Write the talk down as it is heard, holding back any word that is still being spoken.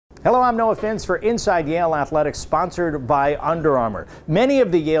Hello, I'm Noah Fins for Inside Yale Athletics, sponsored by Under Armour. Many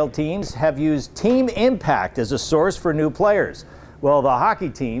of the Yale teams have used team impact as a source for new players. Well, the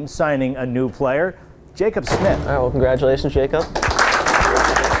hockey team signing a new player, Jacob Smith. All right, well, congratulations, Jacob.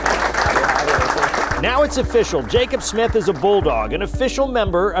 Now it's official. Jacob Smith is a Bulldog, an official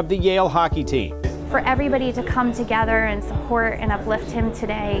member of the Yale hockey team. For everybody to come together and support and uplift him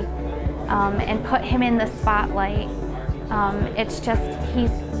today and put him in the spotlight, it's just,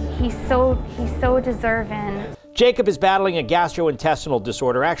 he's so deserving. Jacob is battling a gastrointestinal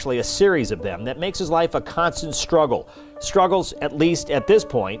disorder, actually a series of them, that makes his life a constant struggle. Struggles, at least at this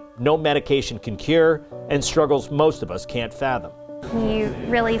point, no medication can cure, and struggles most of us can't fathom. He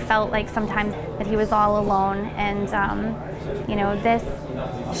really felt like sometimes that he was all alone, and you know, this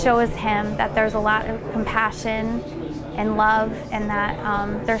shows him that there's a lot of compassion and love, and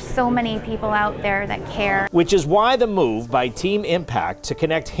that there's so many people out there that care. Which is why the move by Team Impact to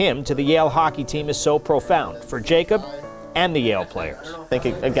connect him to the Yale hockey team is so profound for Jacob and the Yale players. I think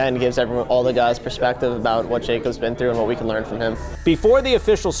it, again, gives all the guys perspective about what Jacob's been through and what we can learn from him. Before the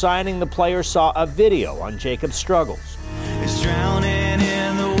official signing, the players saw a video on Jacob's struggles. It's drowning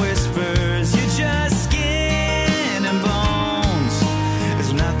in the whispers, you're just skin and bones.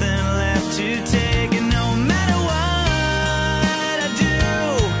 There's nothing left to take, and no matter what I do,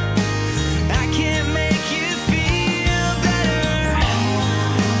 I can't make you feel better.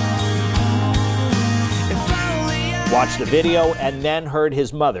 If only I Watched the video and then heard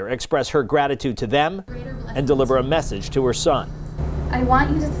his mother express her gratitude to them and deliver a message to her son. I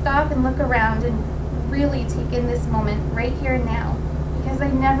want you to stop and look around and really take in this moment right here and now, because I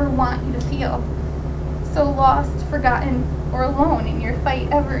never want you to feel so lost, forgotten, or alone in your fight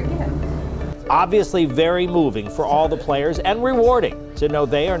ever again. Obviously very moving for all the players and rewarding to know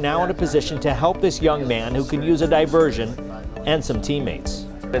they are now in a position to help this young man who can use a diversion and some teammates.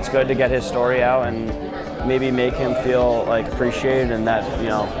 It's good to get his story out and maybe make him feel like appreciated, and that, you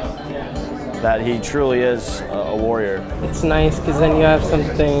know, that he truly is a warrior. It's nice because then you have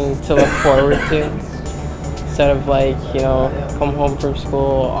something to look forward to instead of, like, you know, come home from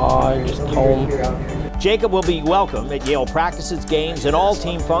school, just home. Jacob will be welcome at Yale practices, games, and all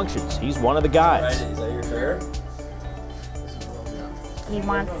team functions. He's one of the guys. Is that your chair? He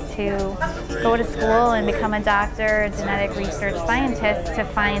wants to go to school and become a doctor, a genetic research scientist, to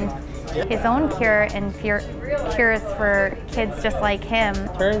find his own cure and cures for kids just like him.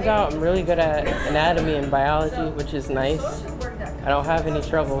 Turns out I'm really good at anatomy and biology, which is nice. I don't have any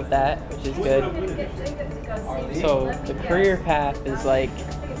trouble with that, which is good. So the career path is like,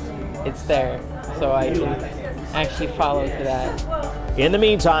 it's there, so I can actually follow to that. In the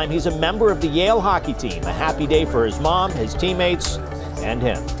meantime, he's a member of the Yale hockey team. A happy day for his mom, his teammates, and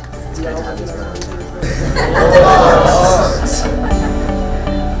him. It's good to have this around.